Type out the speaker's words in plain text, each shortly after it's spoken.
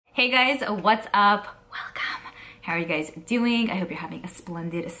Hey guys, what's up? Welcome. How are you guys doing? I hope you're having a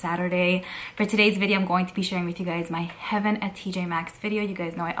splendid Saturday. For today's video, I'm going to be sharing with you guys my Heaven at TJ Maxx video. You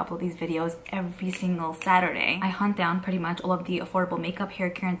guys know I upload these videos every single Saturday. I hunt down pretty much all of the affordable makeup, hair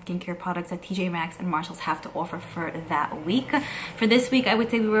care, and skincare products that TJ Maxx and Marshalls have to offer for that week. For this week, I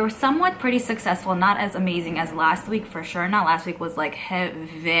would say we were somewhat pretty successful. Not as amazing as last week, for sure. Not last week was like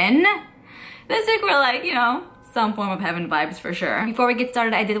heaven. This week we're like, you know, some form of heaven vibes for sure. Before we get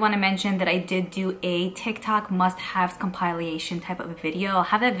started, I did want to mention that I did do a TikTok must-haves compilation type of a video. I'll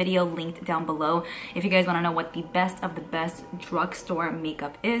have that video linked down below. If you guys want to know what the best of the best drugstore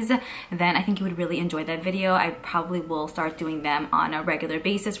makeup is, then I think you would really enjoy that video. I probably will start doing them on a regular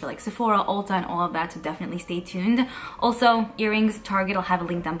basis for like Sephora, Ulta, and all of that, so definitely stay tuned. Also, earrings, Target, I'll have a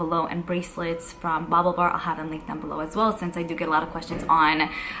link down below, and bracelets from Bobble Bar, I'll have them linked down below as well, since I do get a lot of questions on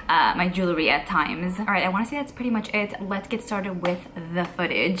my jewelry at times. All right, I want to say that's pretty much it. Let's get started with the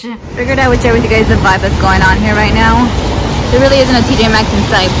footage. Figured I would share with you guys the vibe that's going on here right now. There really isn't a TJ Maxx in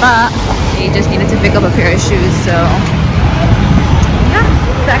sight, but we just needed to pick up a pair of shoes, so yeah,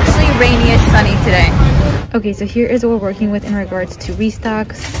 it's actually rainy-ish, sunny today. Okay, so here is what we're working with in regards to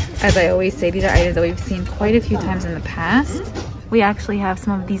restocks. As I always say, these are items that we've seen quite a few times in the past. We actually have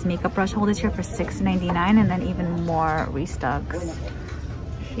some of these makeup brush holders here for $6.99, and then even more restocks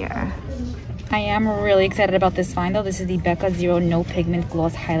here. I am really excited about this find though. This is the Becca Zero No Pigment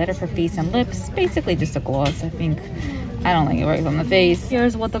Gloss Highlighter for face and lips. Basically just a gloss. I don't think it works on the face.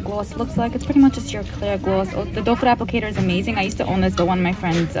 Here's what the gloss looks like. It's pretty much just your clear gloss. Oh, the doe foot applicator is amazing. I used to own this, but one of my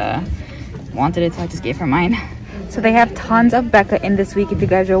friends wanted it, so I just gave her mine. So they have tons of Becca in this week. If you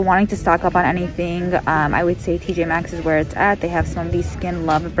guys are wanting to stock up on anything, I would say TJ Maxx is where it's at. They have some of these Skin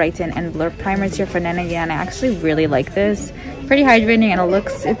Love Brighten and Blur primers here for $9.99. I actually really like this. Pretty hydrating, and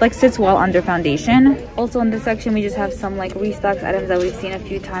it like sits well under foundation. Also in this section, we just have some like restocks items that we've seen a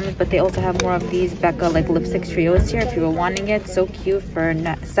few times, but they also have more of these Becca like lipstick trios here if you were wanting it. So cute for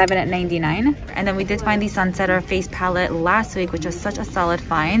 $7.99. And then we did find the Sunsetter face palette last week, which was such a solid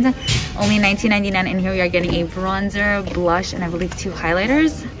find. Only $19.99. In here we are getting a bronzer, blush, and I believe 2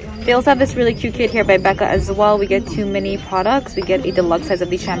 highlighters. They also have this really cute kit here by Becca as well. We get 2 mini products. We get a deluxe size of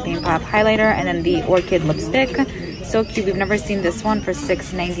the Champagne Pop highlighter and then the Orchid lipstick. So cute. We've never seen this one for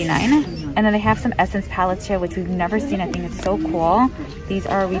 $6.99. And then they have some Essence palettes here, which we've never seen. I think it's so cool. These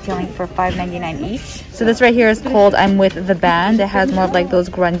are retailing for $5.99 each. So this right here is called I'm With the Band. It has more of like those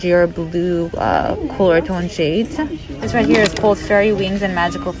grungier blue, cooler tone shades. This right here is called Fairy Wings and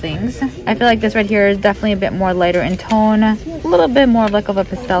Magical Things. I feel like this right here is definitely a bit more lighter in tone. A little bit more like of a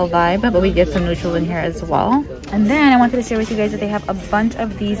pastel vibe, but we get some neutral in here as well. And then I wanted to share with you guys that they have a bunch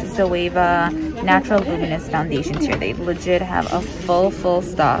of these zoeva Natural Luminous foundations here. They legit have a full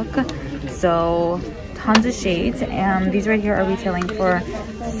stock. So tons of shades, and these right here are retailing for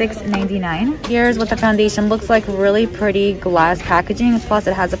 $6.99. Here's what the foundation looks like. Really pretty glass packaging, plus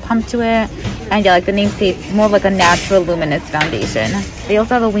it has a pump to it, and yeah, like the name states, more like a natural luminous foundation. They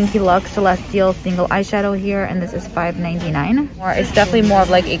also have a Winky Lux Celestial single eyeshadow here, and this is $5.99. Or it's definitely more of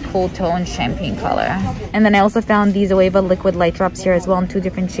like a cool tone champagne color. And then I also found these zoeva liquid light drops here as well in 2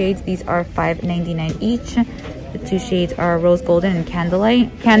 different shades. These are $5.99 each. The 2 shades are Rose Golden and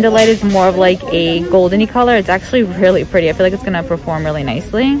Candlelight. Candlelight is more of like a goldeny color. It's actually really pretty. I feel like it's gonna perform really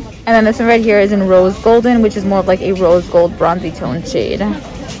nicely. And then this one right here is in Rose Golden, which is more of like a rose gold bronzy tone shade.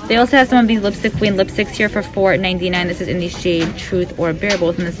 They also have some of these Lipstick Queen lipsticks here for $4.99. This is in the shade Truth or Bare,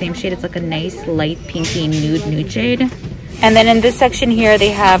 both in the same shade. It's like a nice light pinky nude shade. And then in this section here,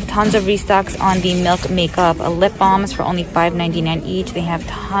 they have tons of restocks on the Milk Makeup lip balms for only $5.99 each. They have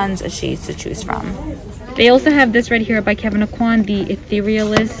tons of shades to choose from. They also have this right here by Kevyn Aucoin, the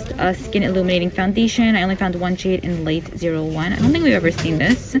Etherealist Skin Illuminating Foundation. I only found 1 shade in Light 01. I don't think we've ever seen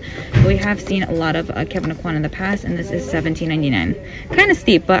this, but we have seen a lot of Kevyn Aucoin in the past, and this is $17.99. Kind of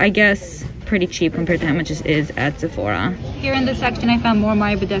steep, but I guess pretty cheap compared to how much this is at Sephora. Here in this section, I found more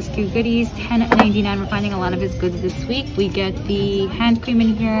Mario Badescu goodies, $10.99. We're finding a lot of his goods this week. We get the hand cream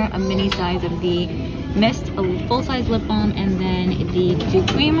in here, a mini size of the Mist, a full-size lip balm, and then the dew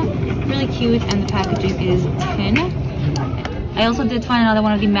cream. Really cute, and the packaging is tin. I also did find another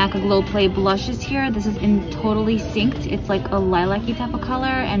one of the MAC Glow Play blushes here. This is in Totally Synced. It's like a lilac-y type of color,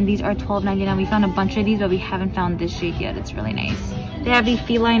 and these are $12.99. We found a bunch of these, but we haven't found this shade yet. It's really nice. They have the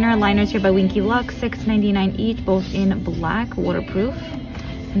Feliner liners here by Winky Lux, $6.99 each, both in black, waterproof.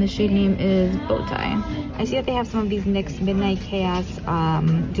 and the shade name is Bowtie. I see that they have some of these NYX Midnight Chaos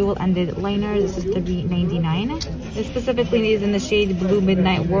dual-ended liners. This is $3.99. This specifically is in the shade Blue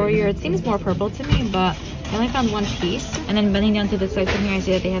Midnight Warrior. It seems more purple to me, but I only found one piece. And then bending down to the section here, I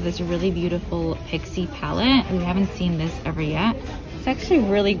see that they have this really beautiful Pixie palette. We haven't seen this ever yet. It's actually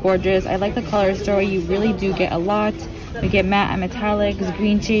really gorgeous. I like the color story. You really do get a lot. We get matte and metallics,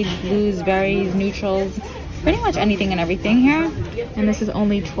 green shades, blues, berries, neutrals, pretty much anything and everything here. And this is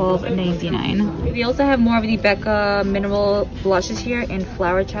only $12.99. We also have more of the Becca mineral blushes here in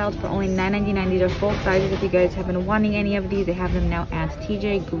Flower Child for only $9.99. These are full sizes. If you guys have been wanting any of these, they have them now at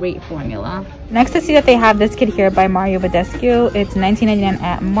TJ. Great formula. Next, I see that they have this kit here by Mario Badescu. It's $19.99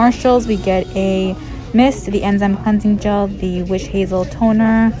 at Marshall's. We get a mist, the enzyme cleansing gel, the witch hazel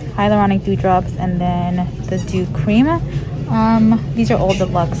toner, hyaluronic dewdrops, and then the dew cream. These are all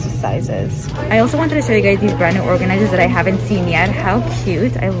deluxe sizes. I also wanted to show you guys these brand new organizers that I haven't seen yet. How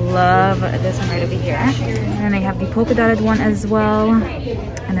cute. I love this one right over here. And then they have the polka dotted one as well,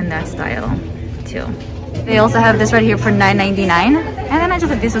 and then that style too. They also have this right here for $9.99, and then I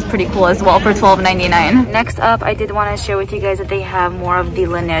just thought this was pretty cool as well for $12.99. Next up, I did want to share with you guys that they have more of the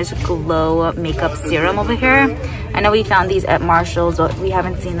Laneige Glow Makeup Serum over here. I know we found these at Marshall's, but we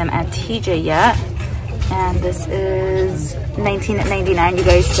haven't seen them at TJ yet. And this is $19.99. You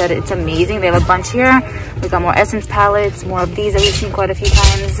guys said it's amazing. They have a bunch here. We got more Essence palettes, more of these that we've seen quite a few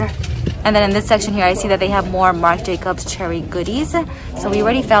times. And then in this section here, I see that they have more Marc Jacobs Cherry goodies. So we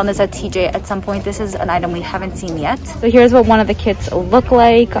already found this at TJ at some point. This is an item we haven't seen yet. So here's what one of the kits look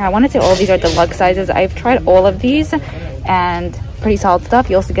like. I want to say all of these are deluxe sizes. I've tried all of these and pretty solid stuff.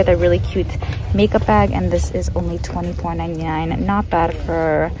 You also get a really cute makeup bag, and this is only $24.99. Not bad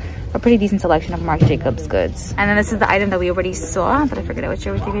for a pretty decent selection of Marc Jacobs goods. And then this is the item that we already saw, but I figured I would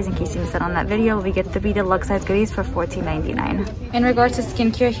share with you guys in case you missed out on that video. We get 3 deluxe size goodies for $14.99. In regards to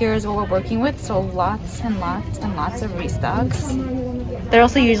skincare, here's what we're working with. So lots and lots and lots of restocks. They're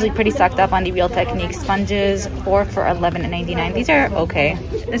also usually pretty stocked up on the Real Technique sponges, 4 for $11.99. These are okay.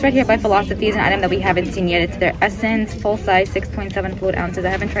 This right here by Philosophy is an item that we haven't seen yet. It's their Essence full size 6.7 fluid ounces. I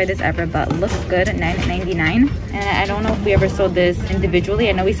haven't tried this ever, but looks good at $9.99. And I don't know if we ever sold this individually.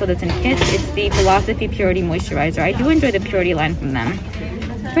 I know we sold this in kits. It's the Philosophy Purity Moisturizer. I do enjoy the Purity line from them.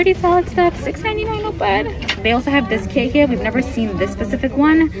 Pretty solid stuff. $6.99, not bad. They also have this kit here. We've never seen this specific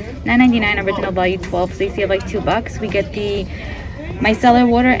one. $9.99, original value $12, so you save like $2. We get the micellar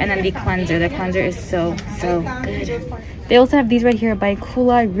water and then the cleanser. The cleanser is so good. They also have these right here by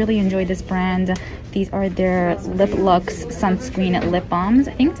Kula. I really enjoy this brand. These are their Lip Lux sunscreen lip balms.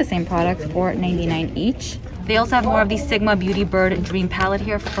 I think it's the same product for $9.99 each. They also have more of the Sigma Beauty Bird Dream Palette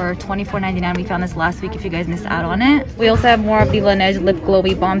here for $24.99. We found this last week if you guys missed out on it. We also have more of the Laneige Lip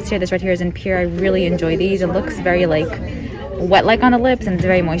Glowy Balms here. This right here is in Pure. I really enjoy these. It looks very like wet-like on the lips and it's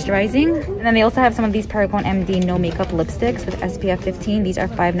very moisturizing. And then they also have some of these Perricone MD No Makeup lipsticks with SPF 15. These are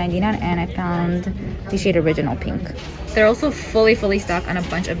 $5.99, and I found the shade Original Pink. They're also fully stocked on a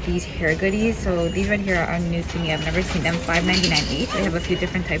bunch of these hair goodies. So these right here are new to me. I've never seen them. $5.99 each. They have a few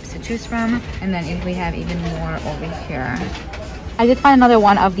different types to choose from. And then if we have even more over here. I did find another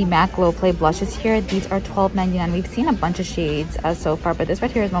one of the MAC Glow Play blushes here. These are $12.99. We've seen a bunch of shades so far, but this right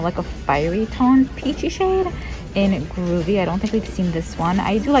here is more like a fiery tone peachy shade in Groovy. I don't think we've seen this one.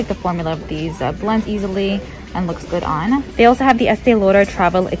 I do like the formula of these. Blends easily and looks good on. They also have the Estee Lauder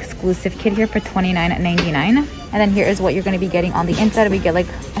Travel Exclusive Kit here for $29.99. And then here is what you're going to be getting on the inside. We get like,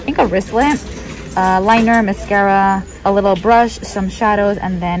 I think a wristlet, liner, mascara, a little brush, some shadows,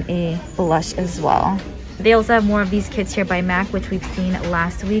 and then a blush as well. They also have more of these kits here by MAC, which we've seen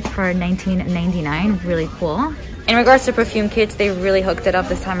last week for $19.99. Really cool. In regards to perfume kits, they really hooked it up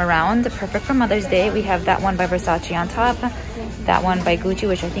this time around. Perfect for Mother's Day. We have that one by Versace on top, that one by Gucci,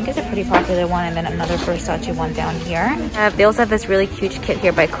 which I think is a pretty popular one, and then another Versace one down here. They also have this really cute kit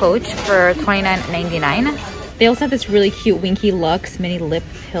here by Coach for $29.99. They also have this really cute Winky Luxe mini lip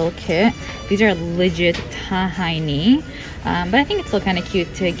pill kit. These are legit tiny, but I think it's still kind of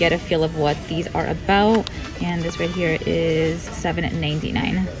cute to get a feel of what these are about. And this right here is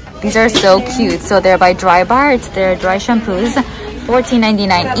 $7.99. These are so cute. So they're by Dry Bar. It's their dry shampoos,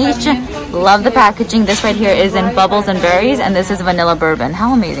 $14.99 each. Love the packaging. This right here is in Bubbles and Berries, and this is Vanilla Bourbon.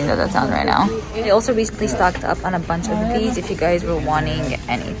 How amazing does that sound right now? They also recently stocked up on a bunch of these if you guys were wanting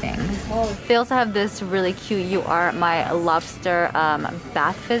anything. They also have this really cute You Are My Lobster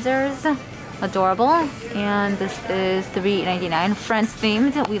bath fizzers. Adorable. And this is $3.99. Friends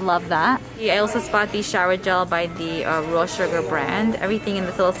themed. We love that. I also spot the shower gel by the Raw Sugar brand. Everything in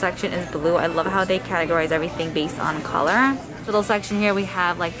this little section is blue. I love how they categorize everything based on color. Little section here, we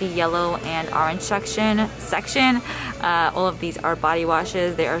have like the yellow and orange section. All of these are body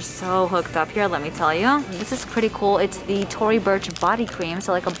washes. They are so hooked up here, let me tell you. This is pretty cool. It's the Tory Burch body cream,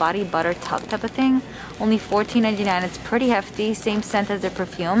 so like a body butter tub type of thing. Only $14.99. It's pretty hefty. Same scent as their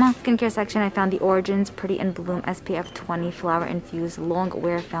perfume. Skincare section, I found the Origins Pretty in Bloom SPF 20 Flower Infused Long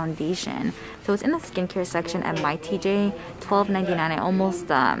Wear Foundation. So it's in the skincare section at my TJ, $12.99. I almost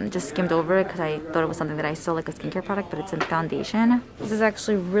just skimmed over it because I thought it was something that I saw like a skincare product, but it's in foundation. This is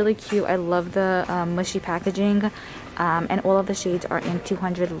actually really cute. I love the mushy packaging. And all of the shades are in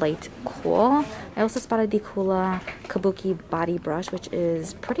 200 Light Cool. I also spotted the Kula Kabuki Body Brush, which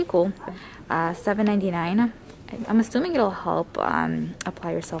is pretty cool. $7.99. I'm assuming it'll help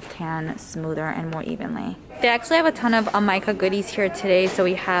apply your self-tan smoother and more evenly. They actually have a ton of Amika goodies here today. So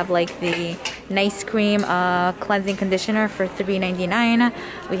we have like the Nice Cream Cleansing Conditioner for $3.99.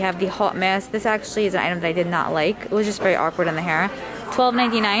 We have the Hot Mask. This actually is an item that I did not like. It was just very awkward in the hair.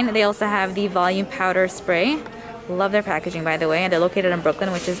 $12.99. They also have the Volume Powder Spray. Love their packaging, by the way, and they're located in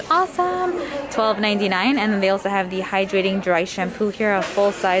Brooklyn, which is awesome. $12.99. And then they also have the Hydrating Dry Shampoo here, a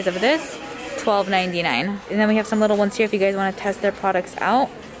full size of this. $12.99. And then we have some little ones here if you guys want to test their products out.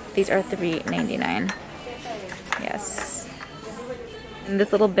 These are $3.99. Yes. In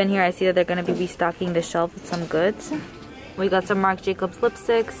this little bin here, I see that they're going to be restocking the shelf with some goods. We got some Marc Jacobs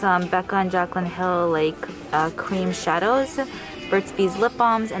lipsticks, some Becca and Jaclyn Hill like cream shadows, Burt's Bees lip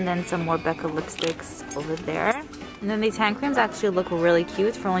balms, and then some more Becca lipsticks over there. And then these hand creams actually look really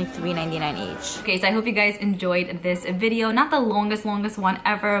cute for only $3.99 each. Okay, so I hope you guys enjoyed this video. Not the longest one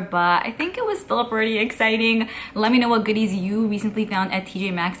ever, but I think it was still pretty exciting. Let me know what goodies you recently found at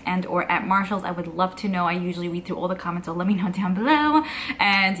TJ Maxx and or at Marshall's. I would love to know. I usually read through all the comments, so let me know down below.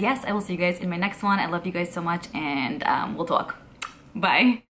 And yes, I will see you guys in my next one. I love you guys so much, and we'll talk. Bye.